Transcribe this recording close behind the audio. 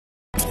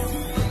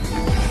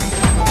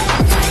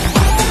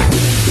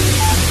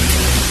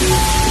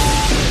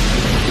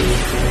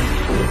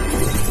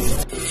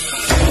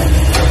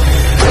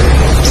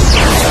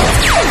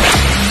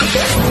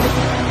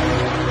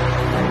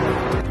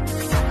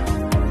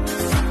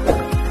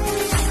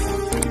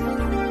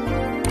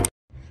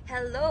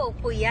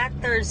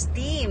Puyaters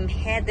team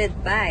headed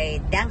by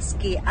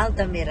Dansky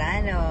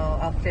Altamirano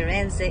of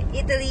Firenze,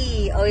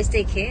 Italy. Always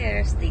take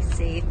care, stay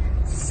safe,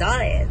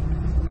 solid.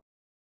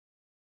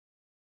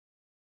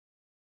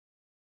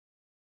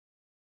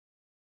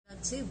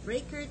 To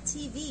Breaker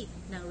TV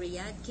ng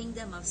Riyadh,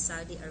 Kingdom of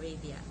Saudi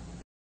Arabia.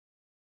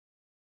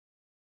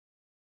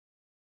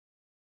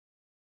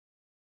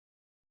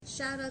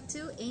 Shoutout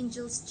to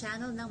Angels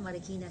Channel ng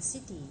Marikina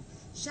City.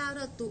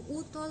 Shoutout to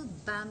Utol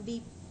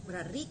Bambi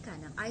Rarika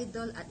ng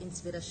idol at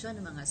inspirasyon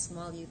ng mga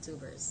small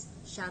YouTubers.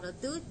 Shoutout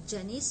to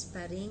Janice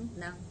Paring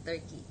ng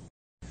Turkey.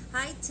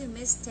 Hi to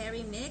Miss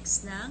Terry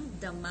Mix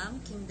ng Damam,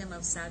 Kingdom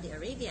of Saudi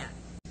Arabia.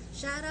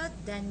 Shoutout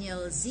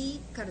Daniel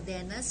Z.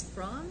 Cardenas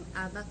from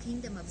Aba,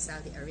 Kingdom of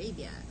Saudi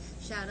Arabia.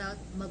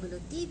 Shoutout Magulo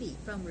TV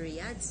from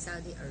Riyadh,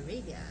 Saudi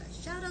Arabia.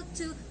 Shoutout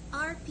to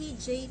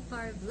RPJ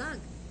Par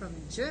Vlog from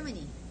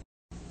Germany.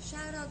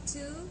 Shoutout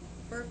to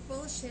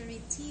Purple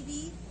Sherry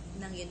TV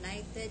ng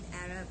United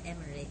Arab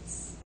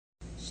Emirates.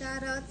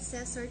 Shoutout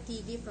Cesar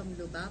TV from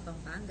Lubao,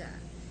 Pampanga.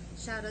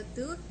 Shoutout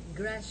to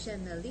Gracia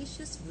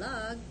Nalicious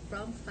Vlog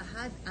from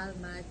Fahad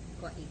Almad,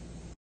 Kuwait.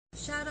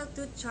 Shoutout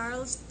to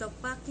Charles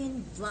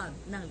Topakin Vlog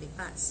ng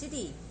Lipa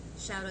City.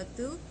 Shoutout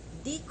to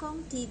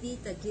Dcong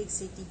TV, Taguig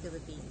City,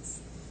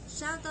 Philippines.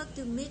 Shoutout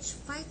to Mitch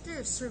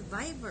Fighter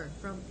Survivor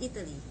from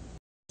Italy.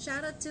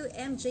 Shoutout to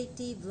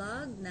MJT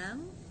Vlog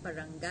ng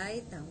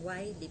Barangay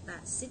Tangway,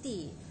 Lipa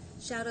City.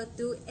 Shoutout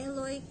to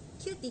Eloy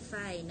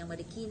Cutify ng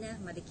Marikina,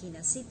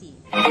 Marikina City.